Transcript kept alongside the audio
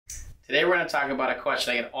Today we're going to talk about a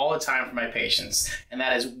question I get all the time from my patients, and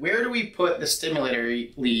that is, where do we put the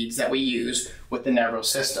stimulator leads that we use with the Nevro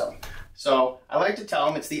system? So I like to tell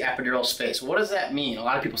them it's the epidural space. What does that mean? A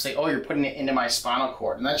lot of people say, oh, you're putting it into my spinal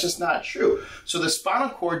cord, and that's just not true. So the spinal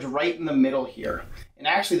cord's right in the middle here. And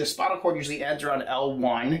actually the spinal cord usually ends around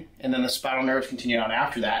L1, and then the spinal nerves continue on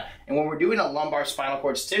after that. And when we're doing a lumbar spinal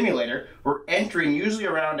cord stimulator, we're entering usually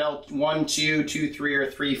around L1, 2, 2, 3,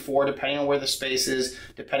 or 3, 4, depending on where the space is,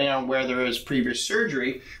 depending on where there is previous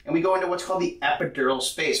surgery. And we go into what's called the epidural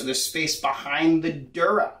space, or the space behind the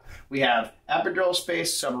dura. We have epidural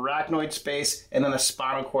space, subarachnoid space, and then the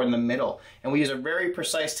spinal cord in the middle. And we use a very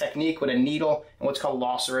precise technique with a needle and what's called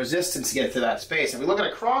loss of resistance to get to that space. If we look at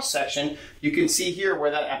a cross section, you can see here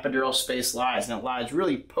where that epidural space lies. And it lies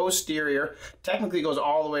really posterior. Technically goes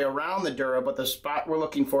all the way around the dura, but the spot we're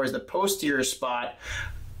looking for is the posterior spot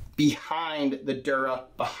behind the dura,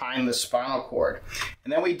 behind the spinal cord.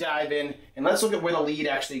 And then we dive in and let's look at where the lead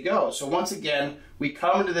actually goes. So once again, we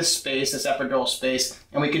come into this space, this epidural space,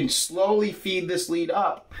 and we can slowly feed this lead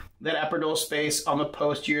up that epidural space on the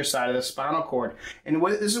posterior side of the spinal cord. And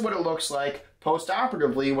this is what it looks like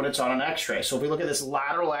post-operatively when it's on an x-ray. So if we look at this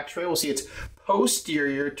lateral x-ray, we'll see it's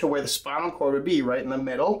posterior to where the spinal cord would be, right in the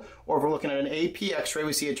middle. Or if we're looking at an AP x-ray,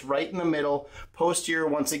 we see it's right in the middle, posterior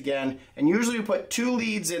once again. And usually we put two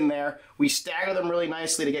leads in there. We stagger them really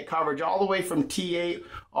nicely to get coverage all the way from T8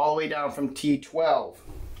 all the way down from T12.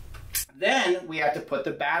 Then we have to put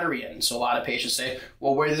the battery in. So a lot of patients say,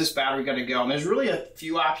 well, where is this battery going to go? And there's really a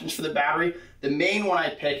few options for the battery. The main one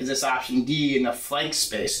I pick is this option D in the flank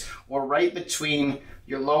space, or right between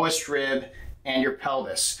your lowest rib and your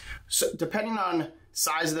pelvis. So depending on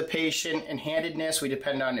size of the patient and handedness, we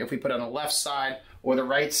depend on if we put it on the left side or the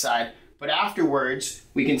right side. But afterwards,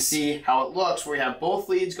 we can see how it looks where we have both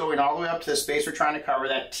leads going all the way up to the space we're trying to cover,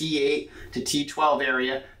 that T8 to T12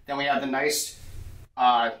 area. Then we have the nice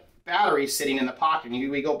battery sitting in the pocket.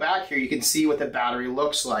 And we go back here, you can see what the battery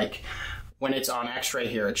looks like when it's on x-ray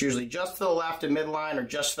here. It's usually just to the left of midline or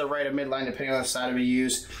just to the right of midline, depending on the side of the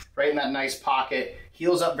use, right in that nice pocket.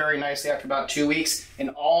 Heals up very nicely after about 2 weeks,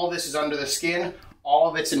 and all this is under the skin. All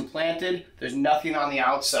of it's implanted. There's nothing on the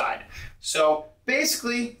outside. So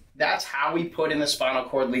basically, that's how we put in the spinal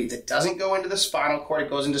cord leads. It doesn't go into the spinal cord. It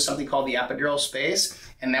goes into something called the epidural space.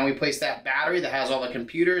 And then we place that battery that has all the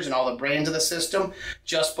computers and all the brains of the system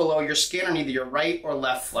just below your skin on either your right or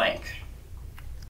left flank.